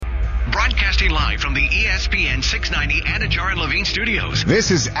Broadcasting live from the ESPN 690 Anajar and Levine studios. This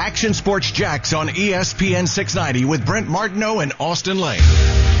is Action Sports Jacks on ESPN 690 with Brent Martineau and Austin Lane.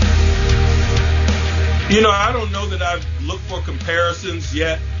 You know, I don't know that I've looked for comparisons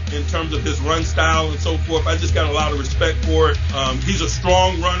yet in terms of his run style and so forth. I just got a lot of respect for it. He's a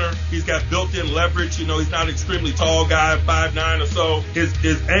strong runner. He's got built-in leverage. You know, he's not an extremely tall guy, 5'9" or so.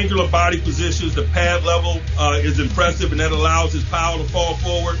 His angular body positions, the pad level is impressive, and that allows his power to fall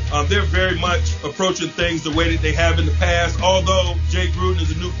forward. They're very much approaching things the way that they have in the past. Although Jay Gruden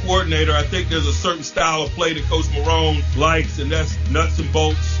is a new coordinator, I think there's a certain style of play that Coach Marrone likes, and that's nuts and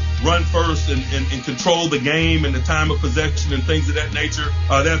bolts. Run first and control the game and the time of possession and things of that nature.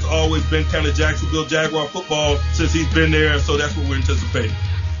 That's always been kind of Jacksonville Jaguar football since he's been there, and so that's what we're anticipating.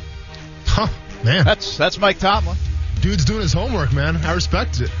 Huh, man. That's Mike Tomlin. Dude's doing his homework, man. I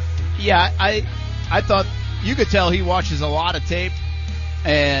respect it. Yeah, I thought you could tell he watches a lot of tape,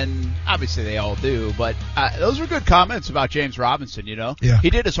 and obviously they all do, but those were good comments about James Robinson, you know? Yeah. He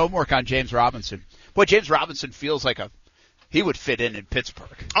did his homework on James Robinson. Boy, James Robinson feels like he would fit in Pittsburgh.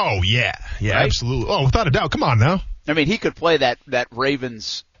 Oh, yeah. Yeah, right? Absolutely. Oh, without a doubt. Come on now. I mean, he could play that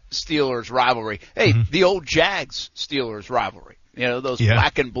Ravens-Steelers rivalry. Hey, the old Jags-Steelers rivalry. You know, those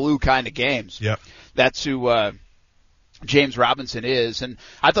black and blue kind of games. Yep. That's who James Robinson is. And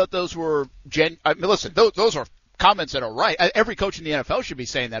I thought those were listen, those are comments that are right. Every coach in the NFL should be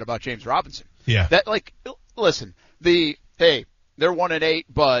saying that about James Robinson. Yeah. That, like, listen, they're 1-8,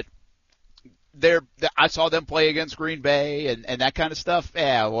 but I saw them play against Green Bay and that kind of stuff.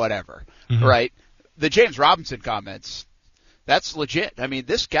 Yeah, whatever. Mm-hmm. Right? The James Robinson comments, that's legit. I mean,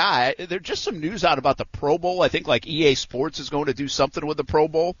 this guy, there's just some news out about the Pro Bowl. I think like EA Sports is going to do something with the Pro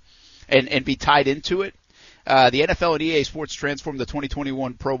Bowl and be tied into it. The NFL and EA Sports transformed the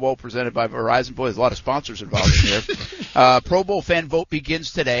 2021 Pro Bowl presented by Verizon. Boy, there's a lot of sponsors involved in here. Pro Bowl fan vote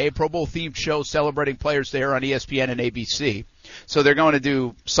begins today. Pro Bowl themed show celebrating players there on ESPN and ABC. So they're going to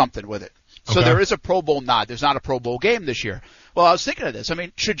do something with it. So there is a Pro Bowl nod. There's not a Pro Bowl game this year. Well, I was thinking of this. I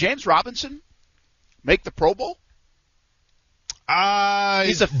mean, should James Robinson make the Pro Bowl?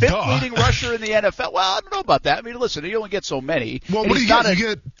 He's the fifth leading rusher in the NFL. Well, I don't know about that. I mean, listen, you only get so many. Well, what do you get?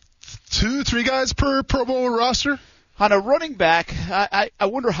 You get 2-3 guys per Pro Bowl roster? On a running back, I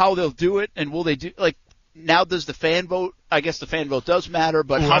wonder how they'll do it, and will they do, like, now does the fan vote, I guess the fan vote does matter,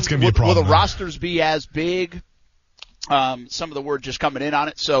 but that's gonna be a problem, will the rosters be as big? Some of the word just coming in on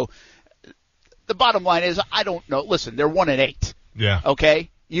it. So the bottom line is, I don't know. Listen, they're 1-8. Yeah. Okay?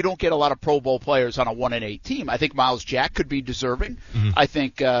 You don't get a lot of Pro Bowl players on a 1-8 team. I think Myles Jack could be deserving. Mm-hmm. I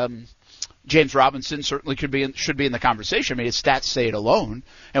think James Robinson certainly should be in the conversation. I mean, his stats say it alone,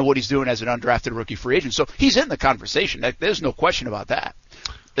 and what he's doing as an undrafted rookie free agent. So he's in the conversation. There's no question about that.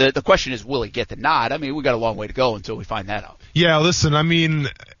 The question is, will he get the nod? I mean, we got a long way to go until we find that out. Yeah, listen, I mean,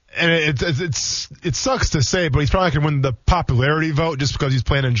 and it sucks to say, but he's probably going to win the popularity vote just because he's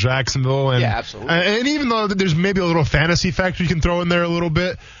playing in Jacksonville. And, yeah, absolutely. And even though there's maybe a little fantasy factor you can throw in there a little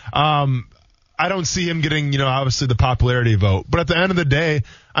bit, I don't see him getting, obviously the popularity vote. But at the end of the day,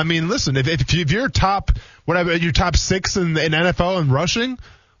 I mean, listen, if you're top 6 in NFL in rushing,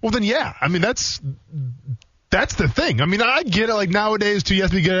 well then yeah, I mean that's the thing. I mean, I get it. Like nowadays, too, you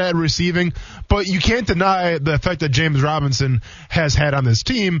have to be good at receiving, but you can't deny the effect that James Robinson has had on this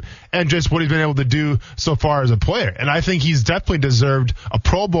team and just what he's been able to do so far as a player. And I think he's definitely deserved a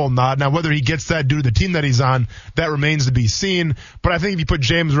Pro Bowl nod. Now, whether he gets that due to the team that he's on, that remains to be seen. But I think if you put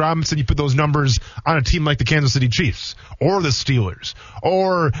James Robinson, you put those numbers on a team like the Kansas City Chiefs or the Steelers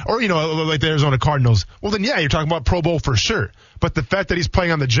or like the Arizona Cardinals, well, then yeah, you're talking about Pro Bowl for sure. But the fact that he's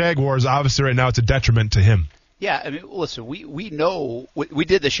playing on the Jaguars, obviously right now, it's a detriment to him. Yeah, I mean, listen, we know we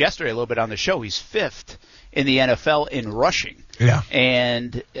did this yesterday a little bit on the show. He's 5th in the NFL in rushing. Yeah.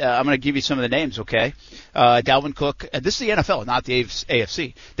 And I'm going to give you some of the names, okay? Dalvin Cook. This is the NFL, not the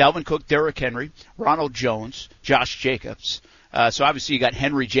AFC. Dalvin Cook, Derrick Henry, Ronald Jones, Josh Jacobs. So obviously you got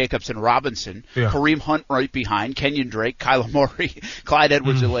Henry, Jacobs, and Robinson. Yeah. Kareem Hunt right behind. Kenyon Drake, Kyler Murray, Clyde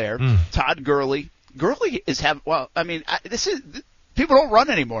Edwards-Helaire, Todd Gurley. Gurley is people don't run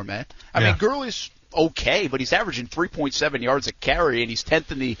anymore, man. I mean, Gurley's okay, but he's averaging 3.7 yards a carry, and he's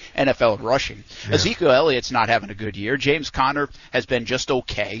 10th in the NFL in rushing. Yeah. Ezekiel Elliott's not having a good year. James Conner has been just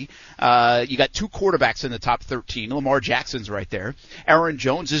okay. You got 2 quarterbacks in the top 13. Lamar Jackson's right there. Aaron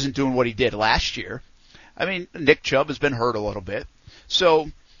Jones isn't doing what he did last year. I mean, Nick Chubb has been hurt a little bit. So,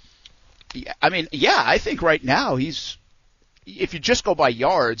 I mean, yeah, I think right now if you just go by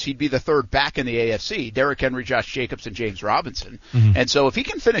yards, he'd be the 3rd back in the AFC, Derrick Henry, Josh Jacobs, and James Robinson. Mm-hmm. And so if he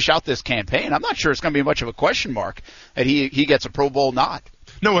can finish out this campaign, I'm not sure it's going to be much of a question mark that he gets a Pro Bowl nod.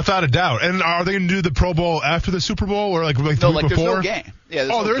 No, without a doubt. And are they going to do the Pro Bowl after the Super Bowl or like the week before? There's no game.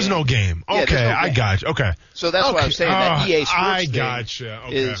 Yeah, there's no game. Okay, no game. I got you. Okay. So that's what I was saying. That EA Sports I thing gotcha.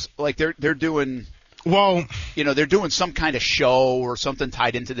 Okay. is like they're doing. Well, they're doing some kind of show or something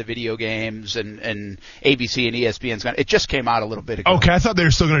tied into the video games, and ABC and ESPN's it just came out a little bit ago. Okay, I thought they were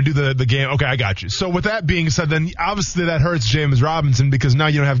still going to do the game. Okay, I got you. So with that being said, then obviously that hurts James Robinson because now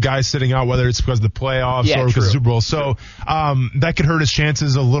you don't have guys sitting out, whether it's because of the playoffs or because of the Super Bowl. So that could hurt his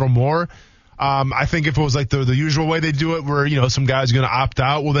chances a little more. I think if it was like the usual way they do it, where some guys are going to opt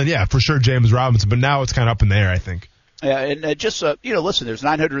out, well then yeah, for sure James Robinson. But now it's kind of up in the air, I think. Yeah, and listen, there's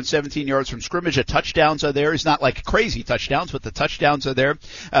 917 yards from scrimmage. The touchdowns are there. It's not like crazy touchdowns, but the touchdowns are there.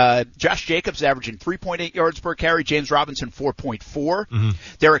 Josh Jacobs averaging 3.8 yards per carry. James Robinson, 4.4. Mm-hmm.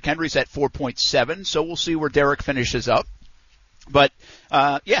 Derrick Henry's at 4.7, so we'll see where Derrick finishes up. But,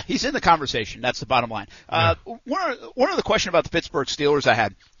 he's in the conversation. That's the bottom line. Yeah. One other question about the Pittsburgh Steelers I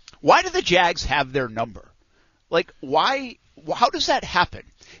had. Why do the Jags have their number? Like, why? How does that happen?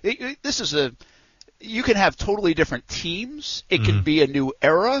 You can have totally different teams. It can be a new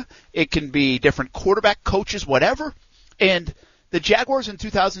era. It can be different quarterback coaches, whatever. And the Jaguars in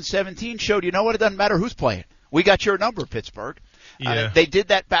 2017 showed, it doesn't matter who's playing. We got your number, Pittsburgh. Yeah. They did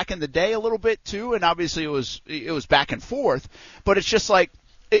that back in the day a little bit too, and obviously it was back and forth. But it's just like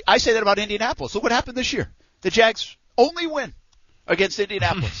I say that about Indianapolis. Look what happened this year. The Jags only win against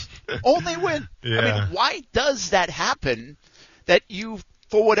Indianapolis. Only win. Yeah. I mean, why does that happen? That you,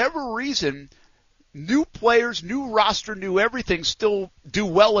 for whatever reason, new players, new roster, new everything, still do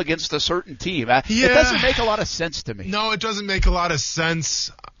well against a certain team. It doesn't make a lot of sense to me. No, it doesn't make a lot of sense.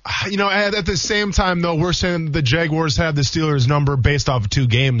 At the same time, though, we're saying the Jaguars have the Steelers' number based off of 2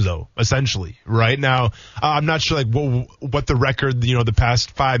 games, though, essentially. Right now, I'm not sure what the record, the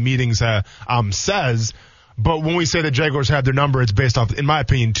past 5 meetings says. But when we say the Jaguars have their number, it's based off, in my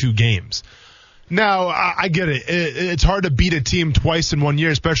opinion, 2 games. Now, I get it. It's hard to beat a team twice in 1 year,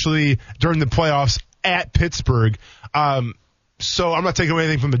 especially during the playoffs at Pittsburgh. So I'm not taking away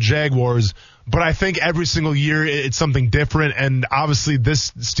anything from the Jaguars, but I think every single year it's something different. And obviously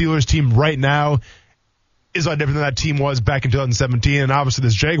this Steelers team right now is a lot different than that team was back in 2017. And obviously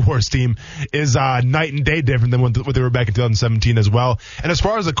this Jaguars team is night and day different than what they were back in 2017 as well. And as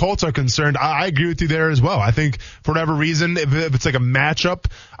far as the Colts are concerned, I agree with you there as well. I think for whatever reason, if it's like a matchup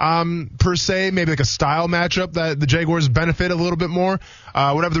per se, maybe like a style matchup that the Jaguars benefit a little bit more,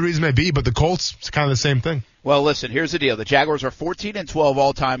 whatever the reason may be. But the Colts, it's kind of the same thing. Well, listen, here's the deal. The Jaguars are 14-12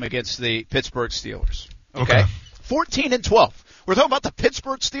 all time against the Pittsburgh Steelers. Okay? 14-12. We're talking about the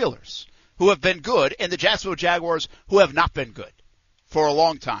Pittsburgh Steelers, who have been good, and the Jacksonville Jaguars, who have not been good for a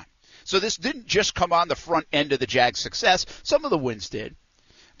long time. So this didn't just come on the front end of the Jags' success. Some of the wins did.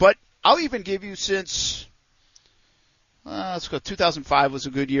 But I'll even give you since, let's go, 2005 was a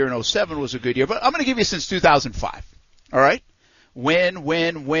good year, and 07 was a good year. But I'm going to give you since 2005. All right? Win,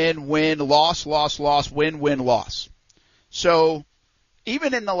 loss, win, loss. So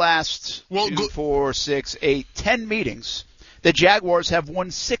even in the last 2, 4, 6, 8, 10 meetings, the Jaguars have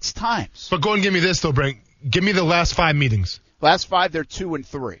won 6 times. But go and give me this, though, Brent. Give me the last 5 meetings. Last 5, they're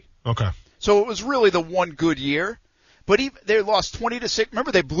 2-3. Okay. So it was really the one good year. But they lost 20-6.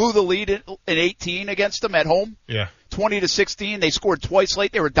 Remember, they blew the lead in 18 against them at home? Yeah. 20-16. They scored twice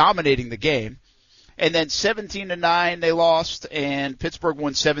late. They were dominating the game. And then 17-9 they lost, and Pittsburgh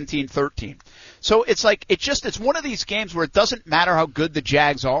won 17-13. So it's like it's one of these games where it doesn't matter how good the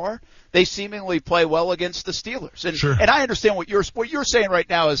Jags are. They seemingly play well against the Steelers. And sure. And I understand what you're saying right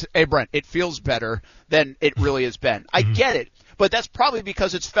now is, hey, Brent, it feels better than it really has been. I get it. But that's probably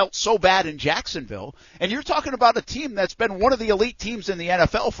because it's felt so bad in Jacksonville. And you're talking about a team that's been one of the elite teams in the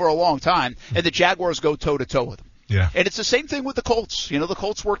NFL for a long time, and the Jaguars go toe-to-toe with them. Yeah. And it's the same thing with the Colts. The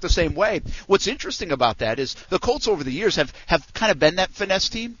Colts work the same way. What's interesting about that is the Colts over the years have kind of been that finesse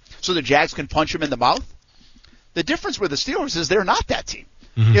team, so the Jags can punch them in the mouth. The difference with the Steelers is they're not that team.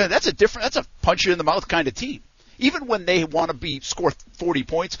 Mm-hmm. That's a punch you in the mouth kind of team. Even when they want to score 40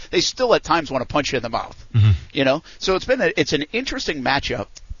 points, they still at times want to punch you in the mouth. Mm-hmm. So it's an interesting matchup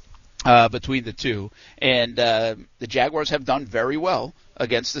between the two, and the Jaguars have done very well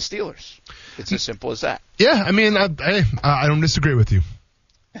against the Steelers. It's as simple as that. Yeah, I mean, I don't disagree with you.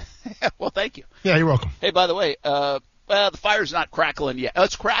 Well, thank you. Yeah, you're welcome. Hey, by the way, the fire's not crackling yet. Oh,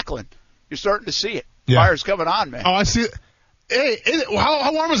 it's crackling. You're starting to see it. Yeah. Fire's coming on, man. Oh, I see it. Hey,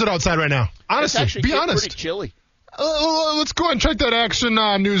 how warm is it outside right now? Honestly, it's be honest. Pretty chilly. Let's go ahead and check that Action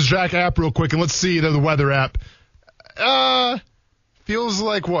News Jack app real quick, and let's see the weather app. feels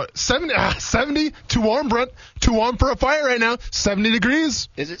like what? 70? Too warm, Brent. Too warm for a fire right now. 70 degrees.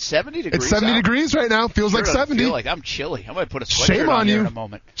 Is it 70 degrees? It's 70 degrees right now. Feels like 70. I feel like I'm chilly. I might put a sweatshirt Shame on there you. in a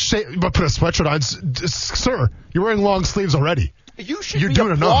moment. But put a sweatshirt on. Sir, you're wearing long sleeves already. You should You're be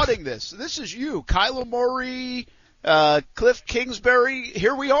doing applauding enough. this. This is you. Kyler Murray, Cliff Kingsbury.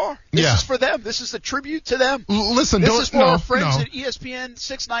 Here we are. This is for them. This is a tribute to them. Listen, this is for our friends at ESPN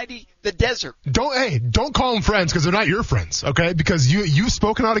 690, The Desert. Don't call them friends because they're not your friends, okay? Because you've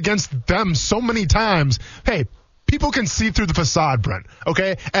spoken out against them so many times. Hey, people can see through the facade, Brent,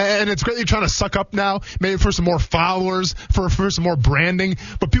 okay? And it's great you're trying to suck up now, maybe for some more followers, for some more branding,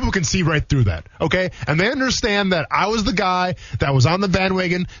 but people can see right through that, okay? And they understand that I was the guy that was on the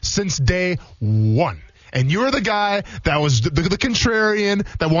bandwagon since day one. And you're the guy that was the contrarian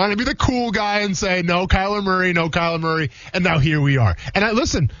that wanted to be the cool guy and say, no, Kyler Murray. And now here we are. And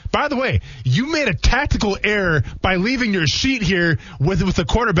listen, by the way, you made a tactical error by leaving your sheet here with the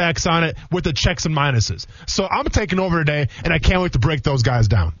quarterbacks on it with the checks and minuses. So I'm taking over today, and I can't wait to break those guys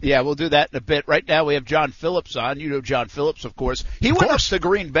down. Yeah, we'll do that in a bit. Right now we have John Phillips on. You know John Phillips, of course. He went up to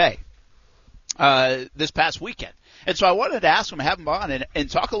Green Bay this past weekend. And so I wanted to ask him, have him on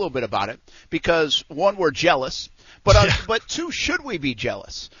and talk a little bit about it because, one, we're jealous, but two, should we be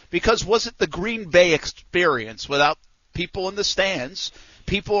jealous? Because was it the Green Bay experience without people in the stands,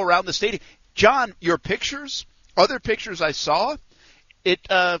 people around the stadium? John, your pictures, other pictures I saw, it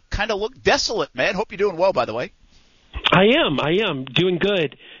kind of looked desolate, man. Hope you're doing well, by the way. I am doing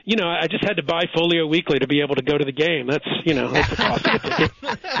good. You know, I just had to buy Folio Weekly to be able to go to the game. That's the cost of the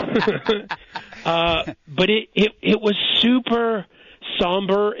ticket. But it was super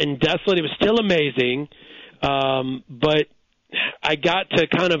somber and desolate. It was still amazing. But I got to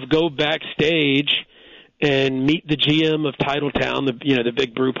kind of go backstage and meet the GM of Titletown, the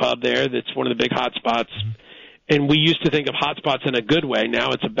big brew pub there. That's one of the big hot spots. Mm-hmm. And we used to think of hot spots in a good way.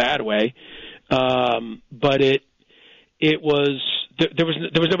 Now it's a bad way. But it was there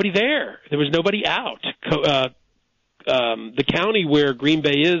was nobody there. There was nobody out. The county where Green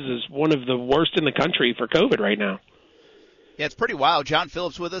Bay is one of the worst in the country for COVID right now. Yeah, it's pretty wild. John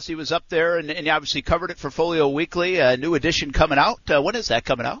Phillips with us. He was up there and obviously covered it for Folio Weekly. A new edition coming out. When is that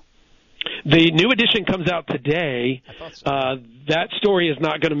coming out? The new edition comes out today. I thought so. That story is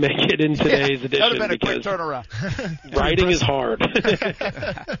not going to make it in today's edition. That would have been a quick turnaround. Writing is hard.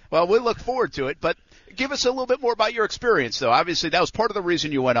 Well, we look forward to it, but give us a little bit more about your experience, though. Obviously, that was part of the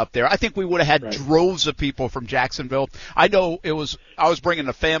reason you went up there. I think we would have had droves of people from Jacksonville. I know I was bringing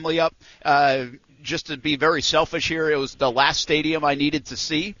the family up. Just to be very selfish here, it was the last stadium I needed to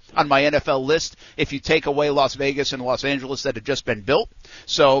see on my NFL list if you take away Las Vegas and Los Angeles that had just been built.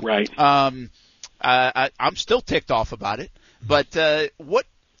 So I'm still ticked off about it. But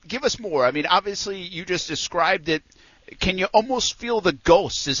give us more. I mean, obviously, you just described it. Can you almost feel the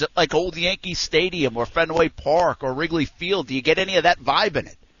ghosts? Is it like old Yankee Stadium or Fenway Park or Wrigley Field? Do you get any of that vibe in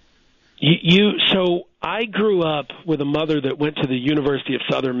it? So I grew up with a mother that went to the University of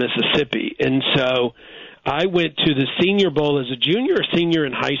Southern Mississippi, and so I went to the Senior Bowl as a junior or senior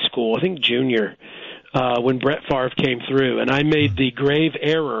in high school, I think junior, when Brett Favre came through, and I made the grave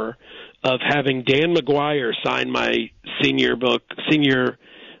error of having Dan McGuire sign my senior bowl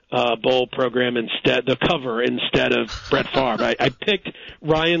program the cover instead of Brett Favre. I picked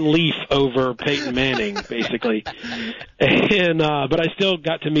Ryan Leaf over Peyton Manning, basically. And but I still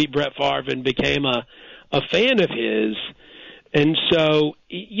got to meet Brett Favre and became a fan of his. And so,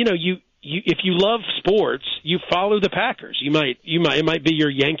 you if you love sports, you follow the Packers. It might be your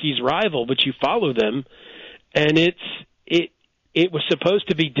Yankees rival, but you follow them. And it was supposed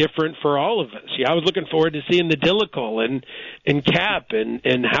to be different for all of us. Yeah, I was looking forward to seeing the Dillicle and Cap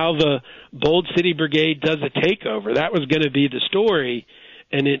and how the Bold City Brigade does a takeover. That was going to be the story,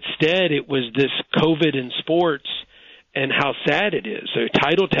 and instead it was this COVID in sports and how sad it is. So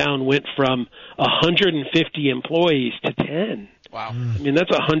Titletown went from 150 employees to 10. Wow. I mean, that's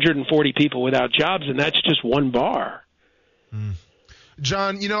 140 people without jobs, and that's just one bar.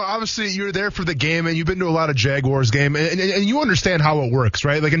 John, obviously you're there for the game and you've been to a lot of Jaguars game and you understand how it works,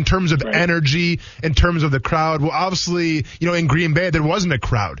 right? Like in terms of energy, in terms of the crowd. Well, obviously, in Green Bay, there wasn't a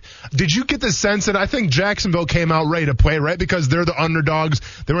crowd. Did you get the sense that I think Jacksonville came out ready to play, right? Because they're the underdogs.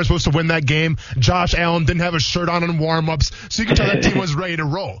 They were supposed to win that game. Josh Allen didn't have a shirt on in warm-ups. So you could tell that team was ready to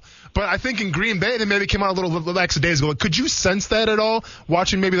roll. But I think in Green Bay, they maybe came out a little lackadaisical. Could you sense that at all,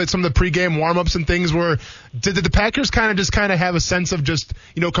 watching maybe like some of the pregame warm-ups and things where did the Packers kind of have a sense of just,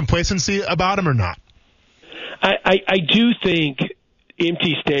 complacency about them or not? I do think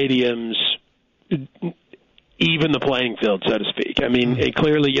empty stadiums even the playing field, so to speak. I mean,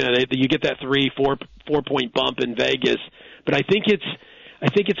 clearly, you get that 3-4 point bump in Vegas But I think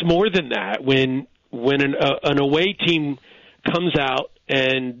it's more than that when an away team comes out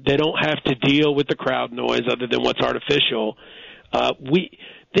and they don't have to deal with the crowd noise other than what's artificial.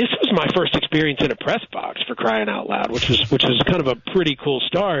 This was my first experience in a press box, for crying out loud, which was kind of a pretty cool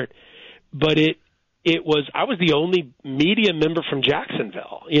start. But I was the only media member from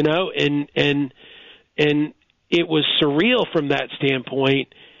Jacksonville, and it was surreal from that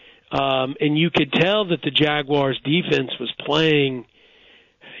standpoint. And you could tell that the Jaguars defense was playing,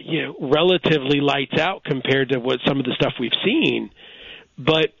 relatively lights out compared to what some of the stuff we've seen.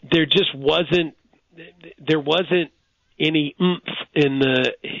 But there wasn't any oomph in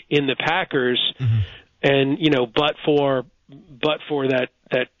the Packers, mm-hmm. and but for that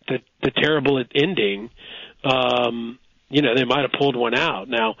the terrible ending, they might have pulled one out.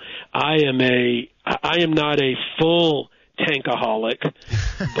 Now I am not a full tankaholic,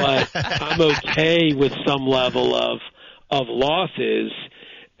 but I'm okay with some level of losses.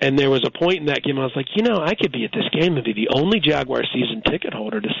 And there was a point in that game I was like, I could be at this game and be the only Jaguar season ticket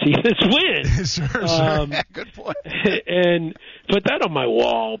holder to see this win. Sure. Good point. And put that on my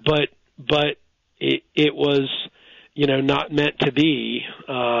wall, but it was, not meant to be.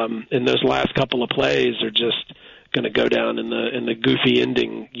 And those last couple of plays are just going to go down in the goofy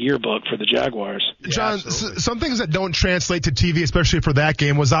ending yearbook for the Jaguars. John, some things that don't translate to TV, especially for that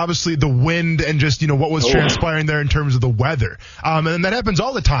game, was obviously the wind and just, what was transpiring there in terms of the weather. And that happens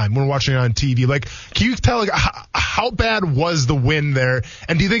all the time when we're watching it on TV. Like, can you tell, how bad was the wind there?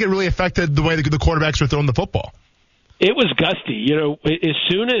 And do you think it really affected the way the quarterbacks were throwing the football? It was gusty. As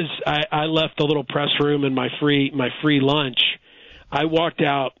soon as I left the little press room and my free lunch, I walked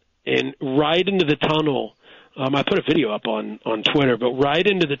out and right into the tunnel. I put a video up on Twitter, but right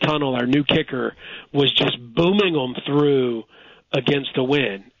into the tunnel, our new kicker was just booming them through against the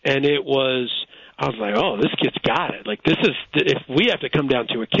wind. And I was like, oh, this kid's got it. Like, if we have to come down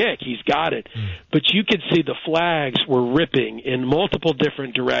to a kick, he's got it. Mm. But you could see the flags were ripping in multiple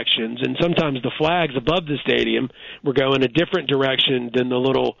different directions. And sometimes the flags above the stadium were going a different direction than the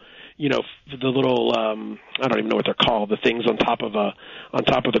little, I don't even know what they're called, the things on top of the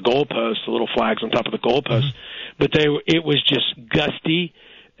goalpost, the little flags on top of the goalpost. Mm-hmm. But it was just gusty,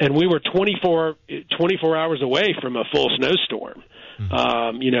 and we were 24 hours away from a full snowstorm.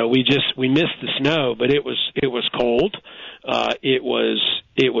 Mm-hmm. We missed the snow, but it was cold. It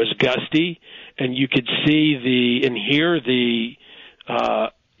was gusty, and you could see and hear the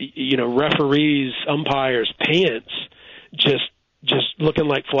referees, umpires' pants just looking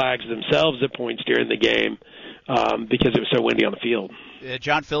like flags themselves at points during the game because it was so windy on the field.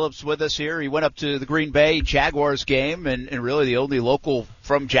 John Phillips with us here. He went up to the Green Bay Jaguars game and really the only local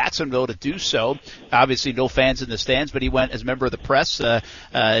from Jacksonville to do so. Obviously no fans in the stands, but he went as a member of the press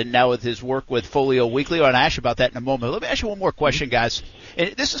now with his work with Folio Weekly. I'll ask you about that in a moment. Let me ask you one more question, guys.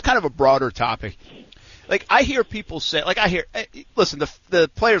 And this is kind of a broader topic. Like, I hear people say, listen, the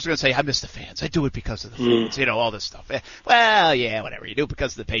players are going to say, I miss the fans. I do it because of the fans, all this stuff. Well, yeah, whatever. You do it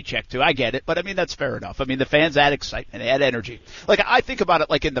because of the paycheck, too. I get it. But, that's fair enough. The fans add excitement, add energy. Like, I think about it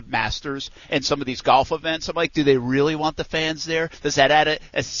like in the Masters and some of these golf events. I'm like, do they really want the fans there? Does that add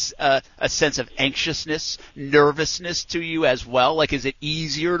a sense of anxiousness, nervousness to you as well? Like, is it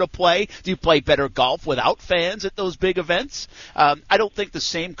easier to play? Do you play better golf without fans at those big events? I don't think the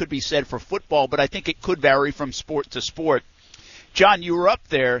same could be said for football, but I think it could vary from sport to sport. John, you were up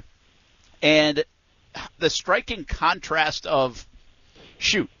there, and the striking contrast of,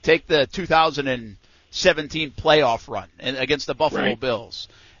 take the 2017 playoff run against the Buffalo Bills,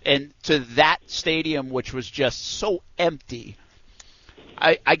 and to that stadium, which was just so empty.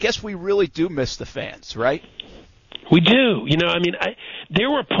 I guess we really do miss the fans, right? We do. There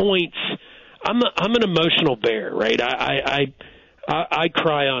were points. I'm an emotional bear, right? I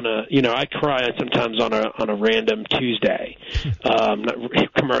cry I cry sometimes on a random Tuesday.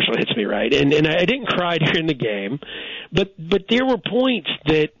 Commercial hits me right, and I didn't cry during the game, but there were points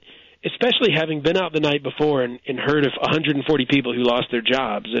that, especially having been out the night before and heard of 140 people who lost their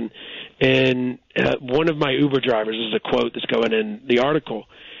jobs, and one of my Uber drivers, this is a quote that's going in the article,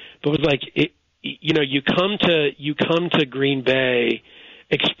 but was like, you come to Green Bay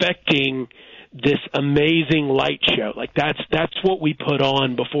expecting this amazing light show. Like that's what we put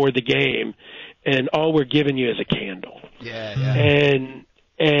on before the game, and all we're giving you is a candle. Yeah. And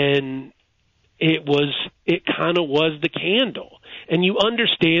it kind of was the candle. And you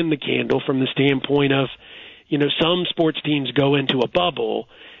understand the candle from the standpoint of, some sports teams go into a bubble,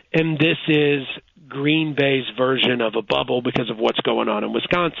 and this is Green Bay's version of a bubble because of what's going on in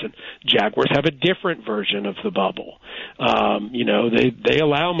Wisconsin. Jaguars have a different version of the bubble. They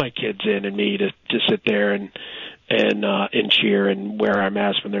allow my kids in and me to sit there and and cheer and wear our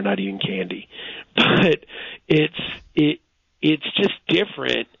masks when they're not eating candy. But it's just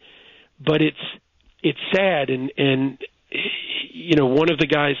different. But it's sad, and one of the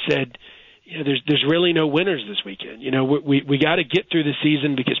guys said, there's really no winners this weekend. We got to get through the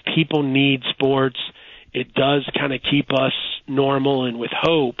season because people need sports. It does kind of keep us normal and with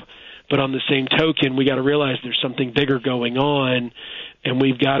hope. But on the same token, we got to realize there's something bigger going on, and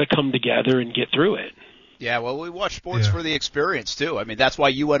we've got to come together and get through it. Yeah, well, we watch sports for the experience too. I mean, that's why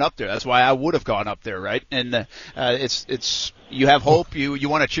you went up there. That's why I would have gone up there, right? And it's you have hope, you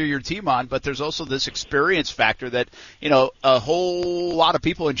want to cheer your team on, but there's also this experience factor that a whole lot of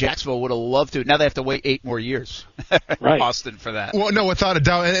people in Jacksonville would have loved to. Now they have to wait 8 more years, right, Austin, for that. Well, no, without a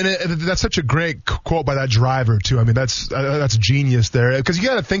doubt, and that's such a great quote by that driver too. I mean, that's genius there, because you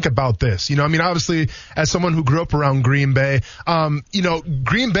got to think about this. I mean, obviously, as someone who grew up around Green Bay,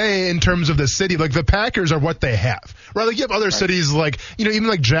 Green Bay in terms of the city, like the Packers are what they have, right? Like you have other cities like, even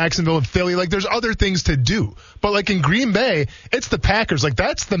like Jacksonville and Philly, like there's other things to do. But like in Green Bay, it's the Packers. Like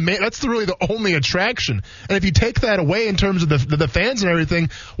that's really the only attraction. And if you take that away in terms of the fans and everything,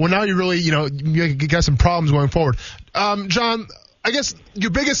 well, now you really, you got some problems going forward. John, I guess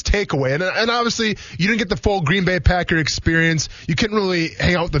your biggest takeaway, and obviously you didn't get the full Green Bay Packer experience. You couldn't really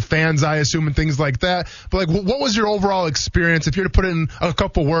hang out with the fans, I assume, and things like that. But like, what was your overall experience? If you were to put it in a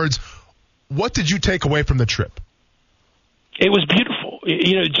couple words, what did you take away from the trip? It was beautiful.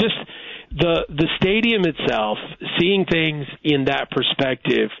 Just the stadium itself, seeing things in that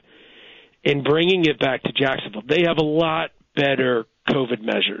perspective and bringing it back to Jacksonville. They have a lot better COVID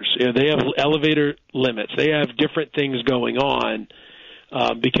measures. They have elevator limits. They have different things going on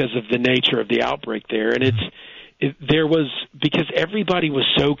because of the nature of the outbreak there. And because everybody was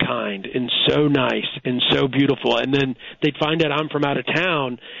so kind and so nice and so beautiful. And then they'd find out I'm from out of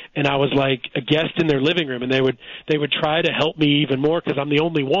town, and I was like a guest in their living room, and they would try to help me even more because I'm the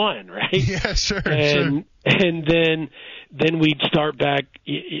only one, right? Yeah, sure. And then we'd start back,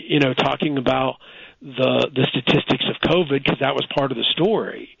 talking about the statistics of COVID, because that was part of the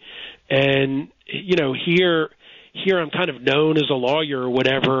story. And here I'm kind of known as a lawyer or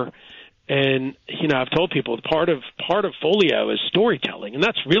whatever. And, I've told people part of Folio is storytelling, and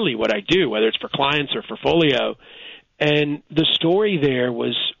that's really what I do, whether it's for clients or for Folio. And the story there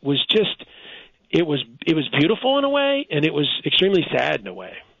was just, it was beautiful in a way, and it was extremely sad in a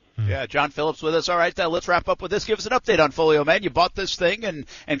way. Yeah, John Phillips with us. All right, let's wrap up with this. Give us an update on Folio, man. You bought this thing and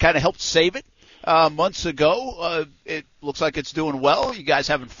kind of helped save it months ago. It looks like it's doing well. You guys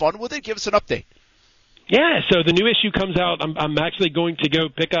having fun with it? Give us an update. Yeah, so the new issue comes out. I'm actually going to go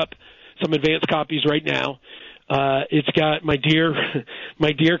pick up some advanced copies right now. It's got my dear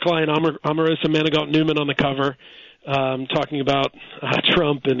client Omarosa Manigault-Newman on the cover, talking about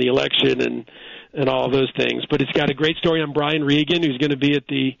Trump and the election and all those things. But it's got a great story on Brian Regan, who's going to be at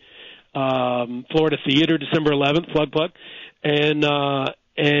the Florida Theater December 11th, plug, and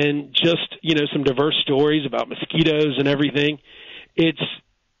just some diverse stories about mosquitoes and everything.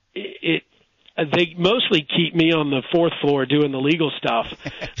 They mostly keep me on the 4th floor doing the legal stuff,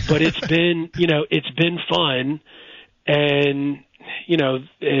 but it's been fun. And,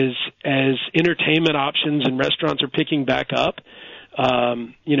 as entertainment options and restaurants are picking back up,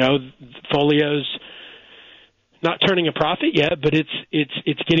 Folio's not turning a profit yet, but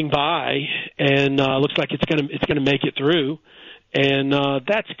it's getting by, and looks like it's gonna make it through. And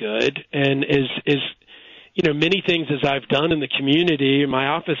that's good. And as many things as I've done in the community, my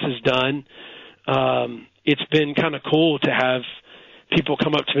office has done, it's been kind of cool to have people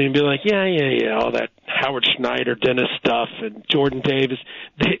come up to me and be like, yeah, all that Howard Schneider dentist stuff and Jordan Davis.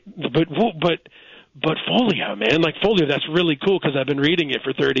 But Folio, man, like Folio, that's really cool because I've been reading it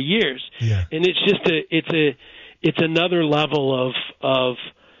for 30 years. Yeah. And it's just it's another level of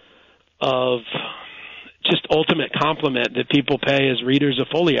just ultimate compliment that people pay as readers of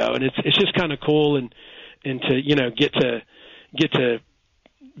Folio. And it's just kind of cool and to, get to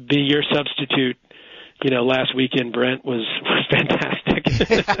be your substitute. Last weekend, Brent was fantastic.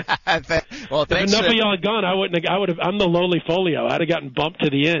 Well, thanks. If enough of y'all had gone, I would have. I'm the lonely Folio. I'd have gotten bumped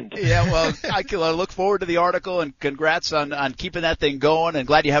to the end. Yeah, well, I look forward to the article, and congrats on keeping that thing going, and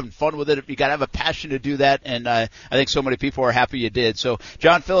glad you're having fun with it. You got to have a passion to do that, and I think so many people are happy you did. So,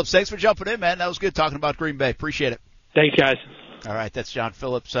 John Phillips, thanks for jumping in, man. That was good talking about Green Bay. Appreciate it. Thanks, guys. All right, that's John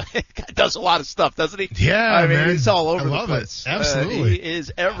Phillips. Does a lot of stuff, doesn't he? Yeah, man. He's all over the place. Absolutely. He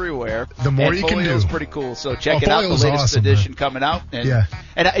is everywhere. The more you can do. Folio's pretty cool. So check it out. The latest edition coming out. And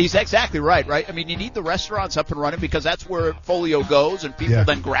And he's exactly right? I mean, you need the restaurants up and running because that's where Folio goes, and people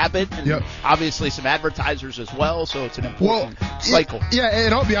then grab it, and obviously some advertisers as well, so it's an important cycle. Yeah,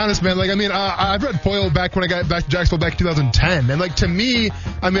 and I'll be honest, man. Like, I mean, I've read Folio back when I got back to Jacksonville back in 2010, and like to me,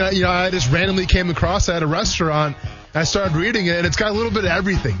 I mean, I just randomly came across it at a restaurant. I started reading it, and it's got a little bit of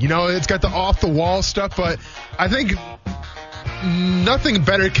everything. It's got the off-the-wall stuff, but I think nothing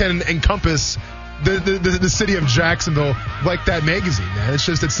better can encompass the city of Jacksonville like that magazine, man. It's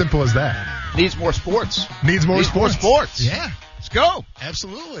just as simple as that. Needs more sports. Needs more sports. Yeah. Let's go.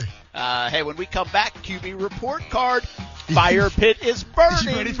 Absolutely. Hey, when we come back, QB report card. Fire pit is burning.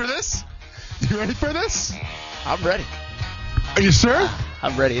 You ready for this? You ready for this? I'm ready. Are you sure?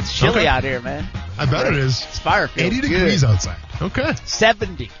 I'm ready. It's chilly out here, man. I bet it is. It's fire pit. 80 degrees outside. Okay.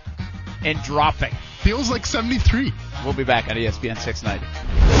 70 and dropping. Feels like 73. We'll be back on ESPN 690.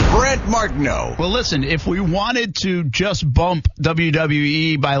 Brent Martineau. Well, listen, if we wanted to just bump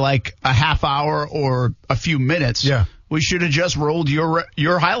WWE by like a half hour or a few minutes, we should have just rolled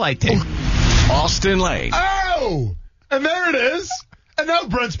your highlight tape. Austin Lane. Oh! And there it is. And now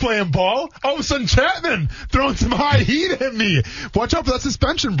Brent's playing ball. All of a sudden, Chapman throwing some high heat at me. Watch out for that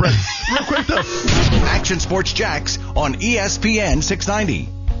suspension, Brent. Real quick, though. Action Sports Jax on ESPN 690.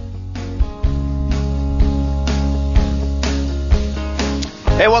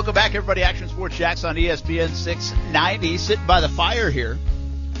 Hey, welcome back, everybody. Action Sports Jax on ESPN 690. Sitting by the fire here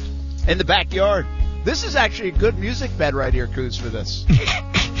in the backyard. This is actually a good music bed right here, Coos, for this.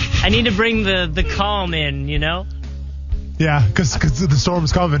 I need to bring the calm in, Yeah, because the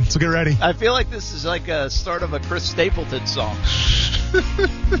storm's coming, so get ready. I feel like this is like a start of a Chris Stapleton song,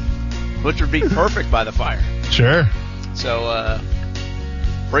 which would be perfect by the fire. Sure. So,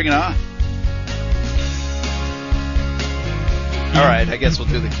 bring it on. All right, I guess we'll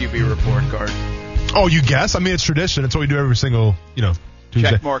do the QB report card. Oh, you guess? I mean, it's tradition. It's what we do every single, Tuesday.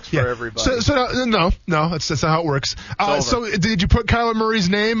 Check marks for everybody. So no, that's not how it works. So did you put Kyler Murray's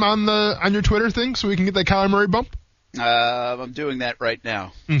name on your Twitter thing so we can get that Kyler Murray bump? I'm doing that right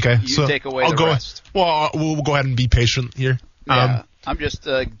now. Okay, you take away the rest. Well, we'll go ahead and be patient here. Yeah, I'm just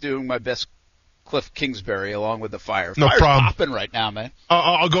doing my best Cliff Kingsbury along with the fire. No Fire's problem. popping right now, man.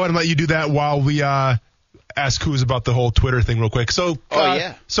 I'll go ahead and let you do that while we ask Coos about the whole Twitter thing real quick. So,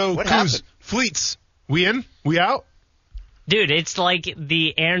 So what Coos, happened? Fleets, we in? We out? Dude, it's like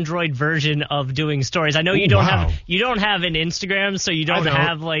the Android version of doing stories. I know you don't have an Instagram, so you don't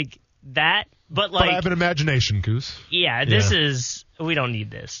have like that. But I have an imagination, Coos. Yeah, we don't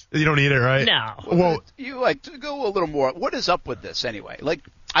need this. You don't need it, right? No. Well, you like to go a little more. What is up with this anyway? Like,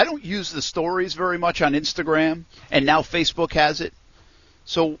 I don't use the stories very much on Instagram, and now Facebook has it.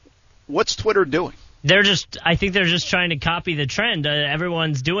 So, what's Twitter doing? I think they're just trying to copy the trend.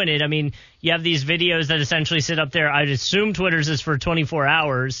 Everyone's doing it. I mean, you have these videos that essentially sit up there. I'd assume Twitter's is for 24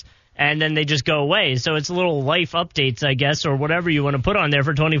 hours, and then they just go away. So it's little life updates, I guess, or whatever you want to put on there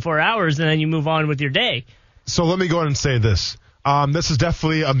for 24 hours, and then you move on with your day. So let me go ahead and say this. This is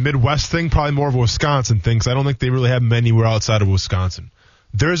definitely a Midwest thing, probably more of a Wisconsin thing, because I don't think they really have them anywhere outside of Wisconsin.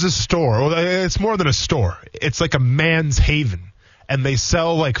 There's a store. Well, it's more than a store. It's like a man's haven. And they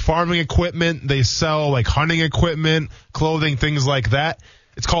sell like farming equipment, they sell like hunting equipment, clothing, things like that.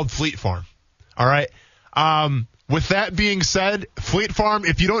 It's called Fleet Farm. All right. With that being said, Fleet Farm,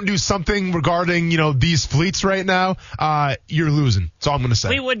 if you don't do something regarding, these fleets right now, you're losing. That's all I'm going to say.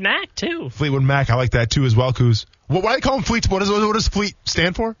 Fleetwood Mac, too. Fleetwood Mac, I like that too as well, Coos. What do I call them fleets? What does fleet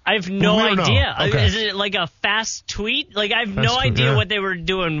stand for? I have no idea. Okay. Is it like a fast tweet? Like, I have no idea what they were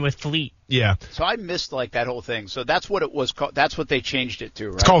doing with Fleet. Yeah. So I missed like that whole thing. So that's what it was called. That's what they changed it to,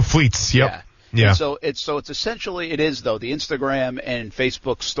 right? It's called Fleets. Yep. Yeah. And so it's essentially it is though the Instagram and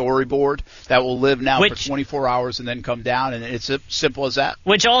Facebook storyboard that will live now for 24 hours and then come down, and it's as simple as that.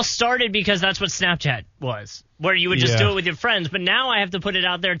 Which all started because that's what Snapchat was, where you would just do it with your friends. But now I have to put it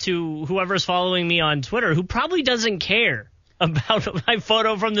out there to whoever's following me on Twitter, who probably doesn't care about my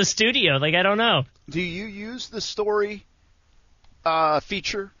photo from the studio. Like, I don't know. Do you use the story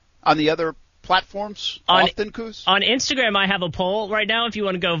feature on the other platforms often, Coos? On Instagram, I have a poll right now if you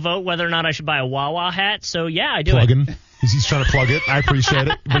want to go vote whether or not I should buy a Wawa hat. So, yeah, I do Plug-in. He's trying to plug it. I appreciate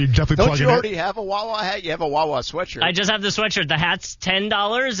it. But you're definitely Don't plugging you already have a Wawa hat? You have a Wawa sweatshirt. I just have the sweatshirt. The hat's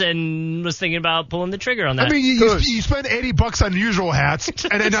 $10 and was thinking about pulling the trigger on that. I mean, you spend $80 on usual hats,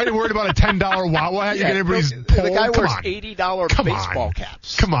 and now you're worried about a $10 Wawa hat. You're getting everybody's poll. The guy wears on. $80 baseball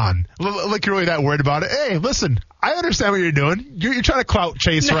caps. Come on. Like you're really that worried about it. Hey, listen, I understand what you're doing. You're trying to clout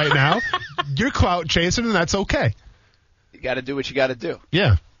chase right now. You're clout chasing, and that's okay. You got to do what you got to do.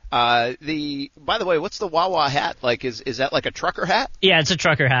 Yeah. By the way, what's the Wawa hat like? Is that like a trucker hat? Yeah, it's a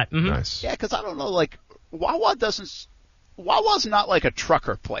trucker hat. Mm-hmm. Nice. Yeah, because I don't know, like Wawa doesn't Wawa's not like a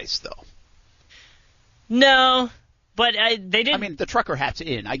trucker place, though. No, but they did. I mean, the trucker hat's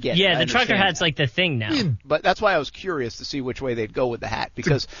in. I get it. Yeah, the trucker hat's like the thing now. But that's why I was curious to see which way they'd go with the hat.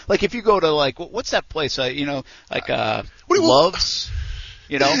 Because, like, if you go to, like, what's that place, Love's,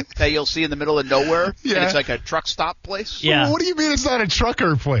 that you'll see in the middle of nowhere? Yeah. And it's like a truck stop place? Yeah. What do you mean it's not a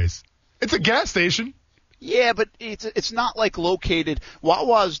trucker place? It's a gas station. Yeah, but it's not like located.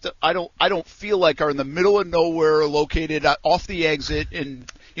 Wawa's, I don't feel like are in the middle of nowhere, located off the exit,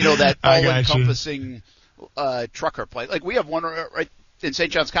 and, that all-encompassing trucker place. Like, we have one right in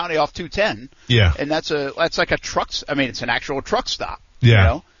St. Johns County off 210. Yeah. And that's like a truck. I mean, it's an actual truck stop.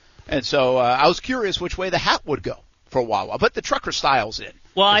 Yeah. And so I was curious which way the hat would go for Wawa, but the trucker style's in.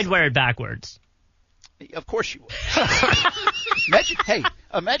 Well, I'd wear it backwards. Of course you would.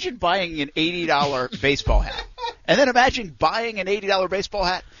 Imagine buying an $80 baseball hat, and then imagine buying an $80 baseball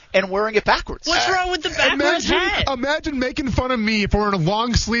hat and wearing it backwards. What's wrong with the backwards hat? Imagine making fun of me for wearing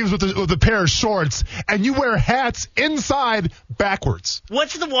long sleeves with a pair of shorts, and you wear hats inside backwards.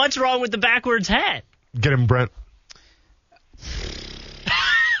 What's wrong with the backwards hat? Get him, Brent.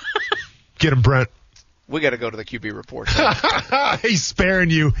 Get him, Brent. We got to go to the QB report. He's sparing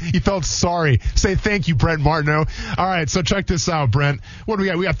you. He felt sorry. Say thank you, Brent Martineau. All right, so check this out, Brent. What do we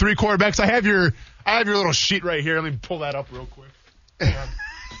got? We got 3 quarterbacks. I have your little sheet right here. Let me pull that up real quick.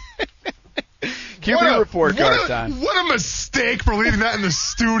 QB report card time. What a mistake for leaving that in the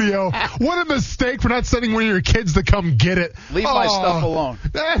studio. What a mistake for not sending one of your kids to come get it. Leave my stuff alone.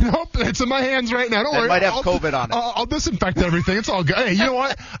 Nope, it's in my hands right now. Don't worry. It might have COVID on it. I'll disinfect everything. It's all good. Hey, you know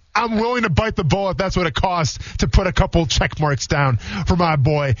what? I'm willing to bite the bullet. That's what it costs to put a couple check marks down for my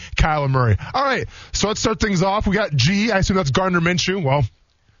boy, Kyler Murray. All right, so let's start things off. We got G. I assume that's Gardner Minshew. Well,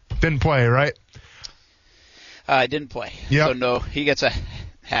 didn't play, right? Didn't play. Yep. So, no, he gets a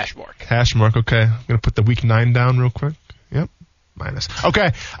hash mark. Hash mark, okay. I'm going to put the week 9 down real quick. Yep, minus.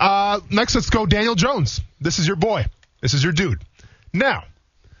 Okay, next let's go Daniel Jones. This is your boy. This is your dude. Now,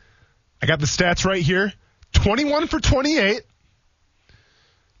 I got the stats right here. 21 for 28.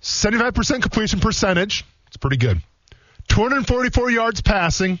 75% completion percentage. It's pretty good. 244 yards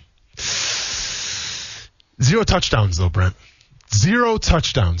passing. 0 touchdowns, though, Brent. 0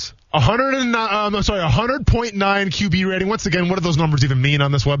 touchdowns. 100.9 QB rating. Once again, what do those numbers even mean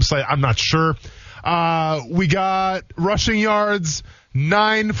on this website? I'm not sure. We got rushing yards,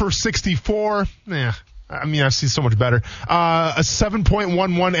 9 for 64. Yeah, I mean, I see so much better. A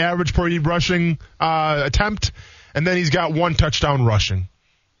 7.11 average per rushing attempt, and then he's got 1 touchdown rushing.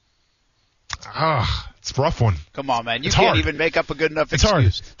 It's a rough one. Come on, man. You it's can't hard. even make up a good enough it's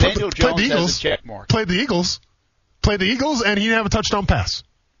excuse. Hard. Daniel Jones has a check mark. Played the Eagles, and he didn't have a touchdown pass.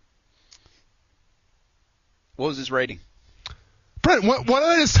 What was his rating? Brent, what did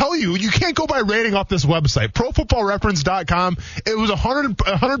I just tell you? You can't go by rating off this website. ProFootballReference.com, it was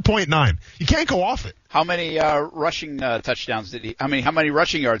 100.9. You can't go off it. How many rushing touchdowns did he – how many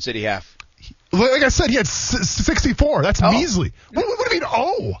rushing yards did he have? Like I said, he had 64. That's measly. What do you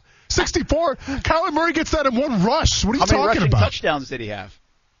mean, 64? Kyler Murray gets that in 1 rush. What are you talking about? How many rushing touchdowns did he have?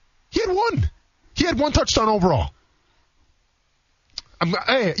 He had 1. He had 1 touchdown overall.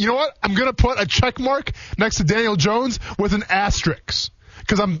 Hey, you know what? I'm going to put a check mark next to Daniel Jones with an asterisk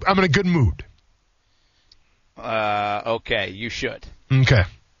because I'm in a good mood. Okay, you should. Okay.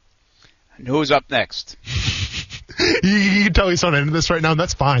 And who's up next? You can tell he's not into this right now, and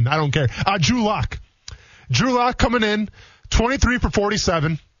that's fine. I don't care. Drew Lock. Drew Lock coming in, 23 for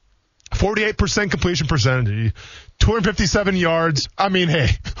 47, 48% completion percentage, 257 yards. I mean, hey,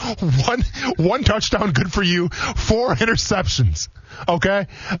 one touchdown, good for you. 4 interceptions. Okay?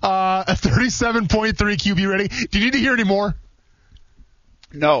 A 37.3 QB rating. Do you need to hear any more?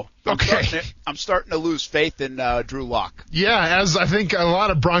 No. Okay. I'm starting to lose faith in Drew Lock. Yeah, as I think a lot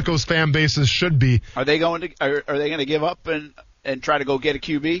of Broncos fan bases should be. Are they going to give up and try to go get a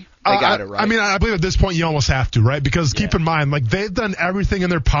QB? They got it, right? I mean, I believe at this point you almost have to, right? Because keep in mind, like, they've done everything in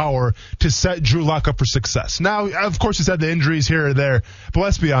their power to set Drew Lock up for success. Now, of course, he's had the injuries here or there, but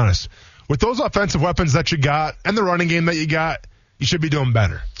let's be honest. With those offensive weapons that you got and the running game that you got, you should be doing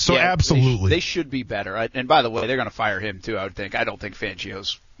better. So absolutely. They should be better. And by the way, they're going to fire him too, I would think. I don't think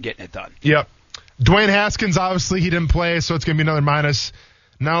Fangio's getting it done. Yep. Dwayne Haskins, obviously, he didn't play, so it's going to be another minus.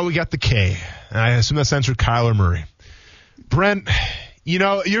 Now we got the K. And I assume that's answered Kyler Murray. Brent, you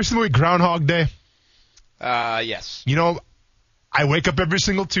know, you're familiar with Groundhog Day? Yes. You know, I wake up every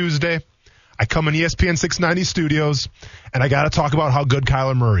single Tuesday. I come in ESPN 690 studios, and I got to talk about how good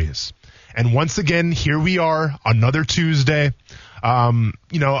Kyler Murray is. And once again, here we are, another Tuesday. I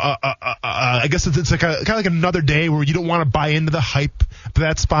guess it's like kind of like another day where you don't want to buy into the hype but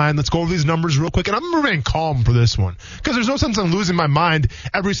that's fine. Let's go over these numbers real quick. And I'm going to remain calm for this one because there's no sense in losing my mind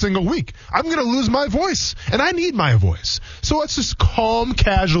every single week. I'm going to lose my voice, and I need my voice. So let's just calm,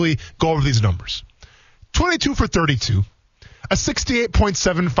 casually go over these numbers. 22 for 32, a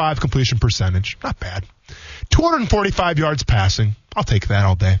 68.75 completion percentage. Not bad. 245 yards passing. I'll take that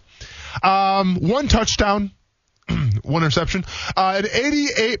all day. 1 touchdown. 1 interception, an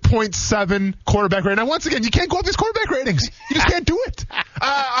 88.7 quarterback rating. Now, once again, you can't go up these quarterback ratings. You just can't do it.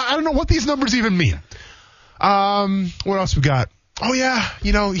 I don't know what these numbers even mean. What else we got? Oh, yeah,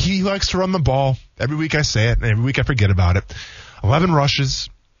 he likes to run the ball. Every week I say it, and every week I forget about it. 11 rushes,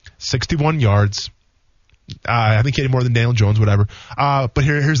 61 yards. I think he had more than Daniel Jones, whatever. But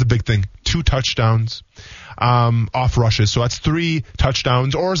here's the big thing. 2 touchdowns. Off rushes. So that's 3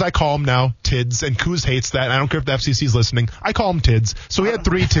 touchdowns, or as I call them now, TIDs. And Kuz hates that. I don't care if the FCC is listening. I call them TIDs. So he had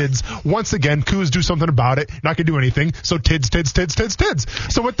 3 TIDs. Once again, Kuz, do something about it. Not going to do anything. So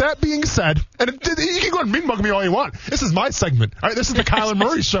TIDs. So with that being said, and you can go and mean mug me all you want. This is my segment. All right, this is the Kyler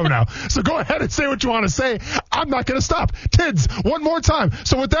Murray show now. So go ahead and say what you want to say. I'm not going to stop. TIDs, one more time.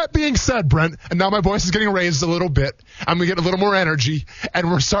 So with that being said, Brent, and now my voice is getting raised a little bit. I'm going to get a little more energy,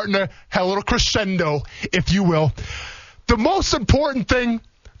 and we're starting to have a little crescendo, if you will. The most important thing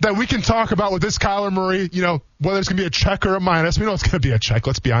that we can talk about with this Kyler Murray, whether it's going to be a check or a minus, we know it's going to be a check,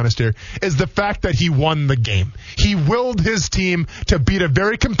 let's be honest here, is the fact that he won the game. He willed his team to beat a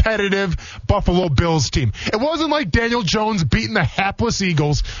very competitive Buffalo Bills team. It wasn't like Daniel Jones beating the hapless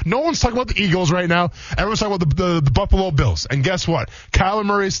Eagles. No one's talking about the Eagles right now. Everyone's talking about the Buffalo Bills. And guess what? Kyler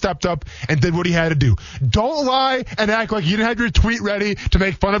Murray stepped up and did what he had to do. Don't lie and act like you didn't have your tweet ready to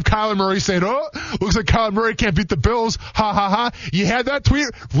make fun of Kyler Murray saying, looks like Kyler Murray can't beat the Bills. Ha, ha, ha. You had that tweet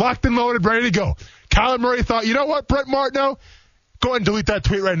locked and loaded, ready to go. Kyler Murray thought, you know what, Brent Martineau? Go ahead and delete that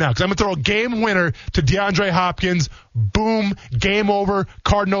tweet right now because I'm going to throw a game winner to DeAndre Hopkins. Boom, game over.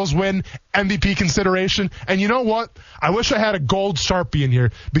 Cardinals win, MVP consideration. And you know what? I wish I had a gold Sharpie in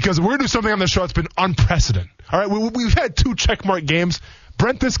here because we're going to do something on the show that's been unprecedented. All right, we've had 2 checkmark games.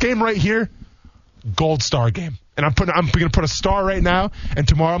 Brent, this game right here, gold star game. And I'm going to put a star right now, and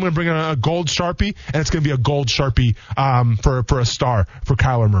tomorrow I'm going to bring in a gold Sharpie, and it's going to be a gold Sharpie for a star for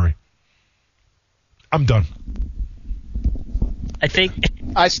Kyler Murray. I'm done.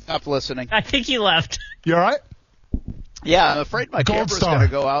 I stopped listening. I think he left. You all right? Yeah, I'm afraid my camera's going to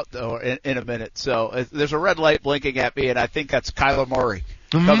go out, though, in a minute. So there's a red light blinking at me, and I think that's Kyler Murray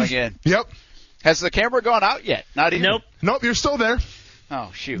coming in. Yep. Has the camera gone out yet? Not even. Nope, you're still there. Oh,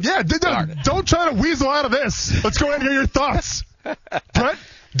 shoot. Yeah, don't try to weasel out of this. Let's go ahead and hear your thoughts. Brett,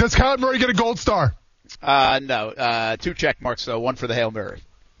 does Kyler Murray get a gold star? No. 2 check marks, though. 1 for the Hail Mary.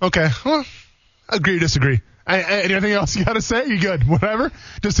 Okay. Well, agree, disagree. Anything else you got to say? You good? Whatever?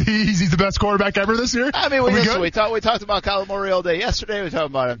 Just he's the best quarterback ever this year? I mean, we talked about Kyler Murray all day yesterday. We talked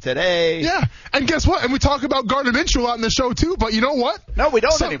about him today. Yeah. And guess what? And we talk about Gardner Minshew a lot in the show, too. But you know what? No, we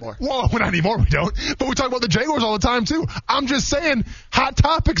don't anymore. Well, not anymore. We don't. But we talk about the Jaguars all the time, too. I'm just saying, hot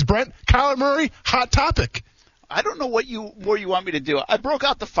topics, Brent. Kyler Murray, hot topic. I don't know what more you want me to do. I broke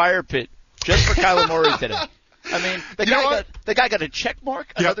out the fire pit just for Kyler Murray today. I mean, the guy got a check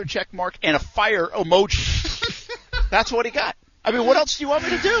mark, another check mark, and a fire emoji. That's what he got. I mean, what else do you want me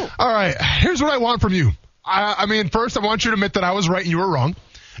to do? All right, here's what I want from you. I mean, first, I want you to admit that I was right and you were wrong.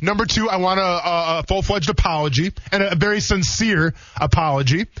 Number 2, I want a full-fledged apology and a very sincere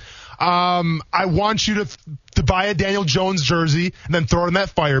apology. I want you to buy a Daniel Jones jersey and then throw it in that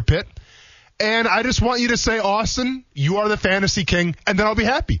fire pit. And I just want you to say, Austin, you are the fantasy king, and then I'll be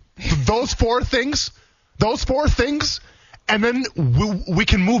happy. Those 4 things, and then we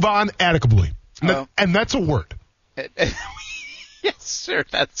can move on amicably. And that's a word. Yes, sir,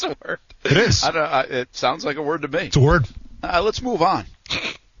 that's a word. It is. It sounds like a word to me. It's a word. Let's move on.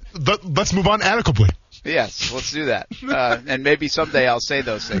 Let's move on amicably. Yes, let's do that. And maybe someday I'll say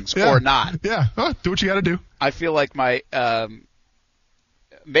those things or not. Yeah, do what you got to do. I feel like my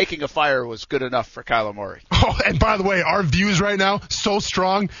making a fire was good enough for Kyler Murray. Oh, and by the way, our views right now, so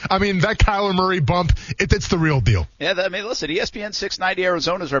strong. I mean, that Kyler Murray bump, it's the real deal. Yeah, I mean, listen, ESPN 690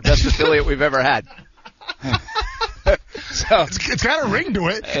 Arizona is our best affiliate we've ever had. So it's got a ring to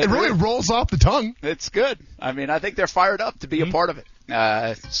it. It really rolls off the tongue. It's good. I mean, I think they're fired up to be a part of it.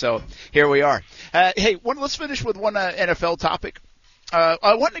 So here we are. Hey, let's finish with one NFL topic.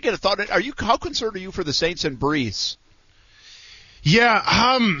 I wanted to get a thought. How concerned are you for the Saints and Breeze? Yeah,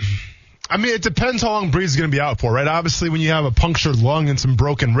 I mean, it depends how long Breeze is going to be out for, right? Obviously, when you have a punctured lung and some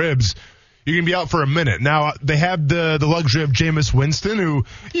broken ribs, you're going to be out for a minute. Now, they have the luxury of Jameis Winston, who,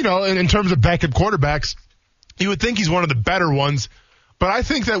 in terms of backup quarterbacks, you would think he's one of the better ones. But I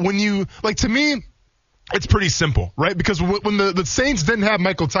think that to me, it's pretty simple, right? Because when the Saints didn't have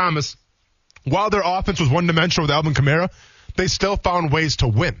Michael Thomas, while their offense was one-dimensional with Alvin Kamara, they still found ways to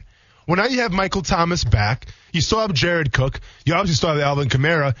win. Well, now you have Michael Thomas back. You still have Jared Cook. You obviously still have Alvin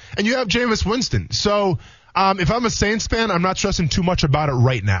Kamara. And you have Jameis Winston. So if I'm a Saints fan, I'm not stressing too much about it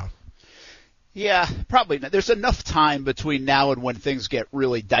right now. Yeah, probably not. There's enough time between now and when things get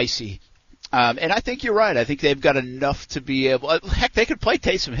really dicey. And I think you're right. I think they've got enough to be able – heck, they could play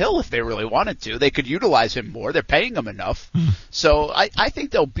Taysom Hill if they really wanted to. They could utilize him more. They're paying him enough. So I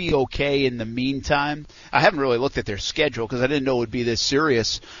think they'll be okay in the meantime. I haven't really looked at their schedule because I didn't know it would be this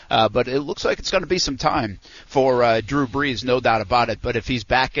serious. But it looks like it's going to be some time for Drew Brees, no doubt about it. But if he's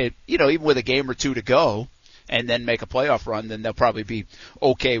back at – even with a game or two to go and then make a playoff run, then they'll probably be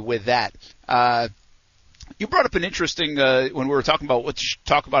okay with that. You brought up an interesting when we were talking about what to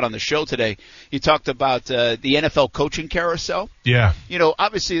talk about on the show today. You talked about the NFL coaching carousel. Yeah.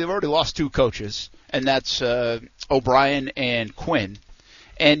 Obviously they've already lost 2 coaches, and that's O'Brien and Quinn.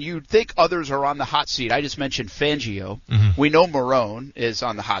 And you'd think others are on the hot seat. I just mentioned Fangio. Mm-hmm. We know Marrone is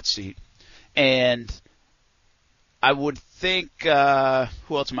on the hot seat. And I would think who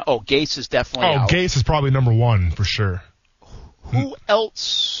else am I? Gase is definitely out. Gase is probably number 1 for sure. Who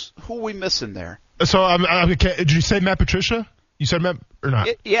else? Who are we missing there? So, did you say Matt Patricia? You said Matt or not?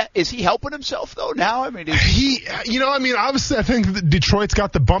 Yeah. Is he helping himself though now? I mean, obviously, I think that Detroit's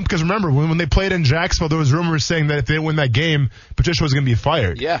got the bump because remember when they played in Jacksonville, there was rumors saying that if they didn't win that game, Patricia was going to be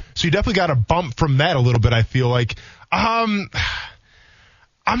fired. Yeah. So you definitely got a bump from that a little bit. I feel like.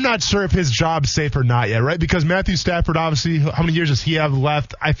 I'm not sure if his job's safe or not yet, right? Because Matthew Stafford, obviously, how many years does he have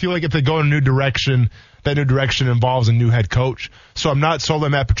left? I feel like if they go in a new direction, that new direction involves a new head coach. So I'm not sold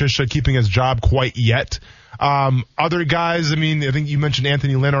on Matt Patricia keeping his job quite yet. Other guys, I think you mentioned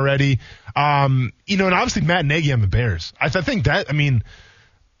Anthony Lynn already. And obviously Matt Nagy on the Bears. I think that, and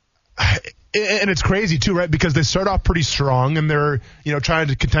it's crazy too, right? Because they start off pretty strong and they're, trying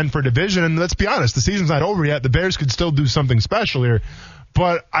to contend for a division. And let's be honest, the season's not over yet. The Bears could still do something special here.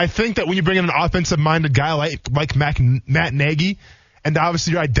 But I think that when you bring in an offensive-minded guy like Matt Nagy, and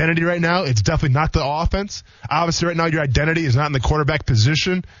obviously your identity right now, it's definitely not the offense. Obviously right now your identity is not in the quarterback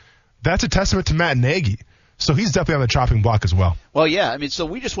position. That's a testament to Matt Nagy. So he's definitely on the chopping block as well. Well, yeah. So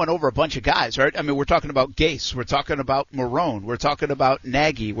we just went over a bunch of guys, right? We're talking about Gase. We're talking about Marrone. We're talking about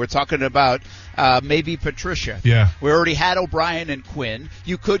Nagy. We're talking about maybe Patricia. Yeah. We already had O'Brien and Quinn.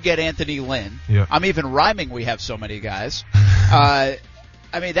 You could get Anthony Lynn. Yeah. I'm even rhyming we have so many guys.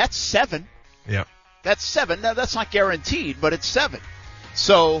 That's 7. Yeah. That's 7. Now, that's not guaranteed, but it's 7.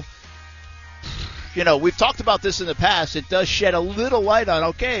 So, we've talked about this in the past. It does shed a little light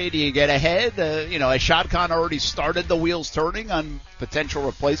on, do you get ahead? Has Shad Khan already started the wheels turning on potential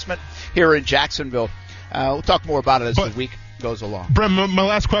replacement here in Jacksonville? We'll talk more about it as the week goes along. Brent, my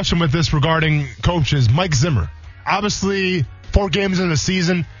last question with this regarding coaches, Mike Zimmer. Obviously, 4 games in the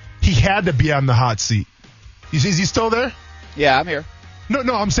season, he had to be on the hot seat. Is he still there? Yeah, I'm here.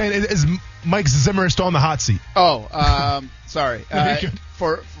 No, I'm saying is Mike Zimmer still on the hot seat? Sorry.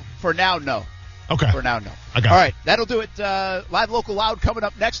 For now, no. Okay. For now, no. I got it. All right, that'll do it. Live Local Loud coming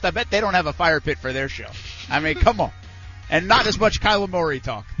up next. I bet they don't have a fire pit for their show. Come on. And not as much Kyler Murray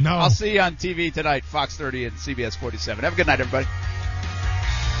talk. No. I'll see you on TV tonight, Fox 30 and CBS 47. Have a good night, everybody.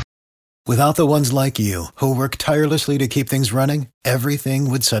 Without the ones like you, who work tirelessly to keep things running, everything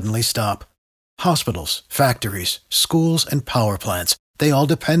would suddenly stop. Hospitals, factories, schools, and power plants, they all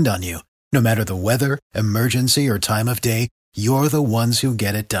depend on you. No matter the weather, emergency, or time of day, you're the ones who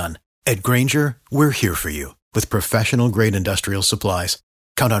get it done. At Grainger, we're here for you with professional-grade industrial supplies.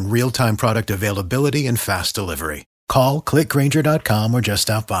 Count on real-time product availability and fast delivery. Call, click Grainger.com, or just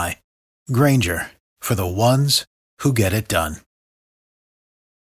stop by. Grainger, for the ones who get it done.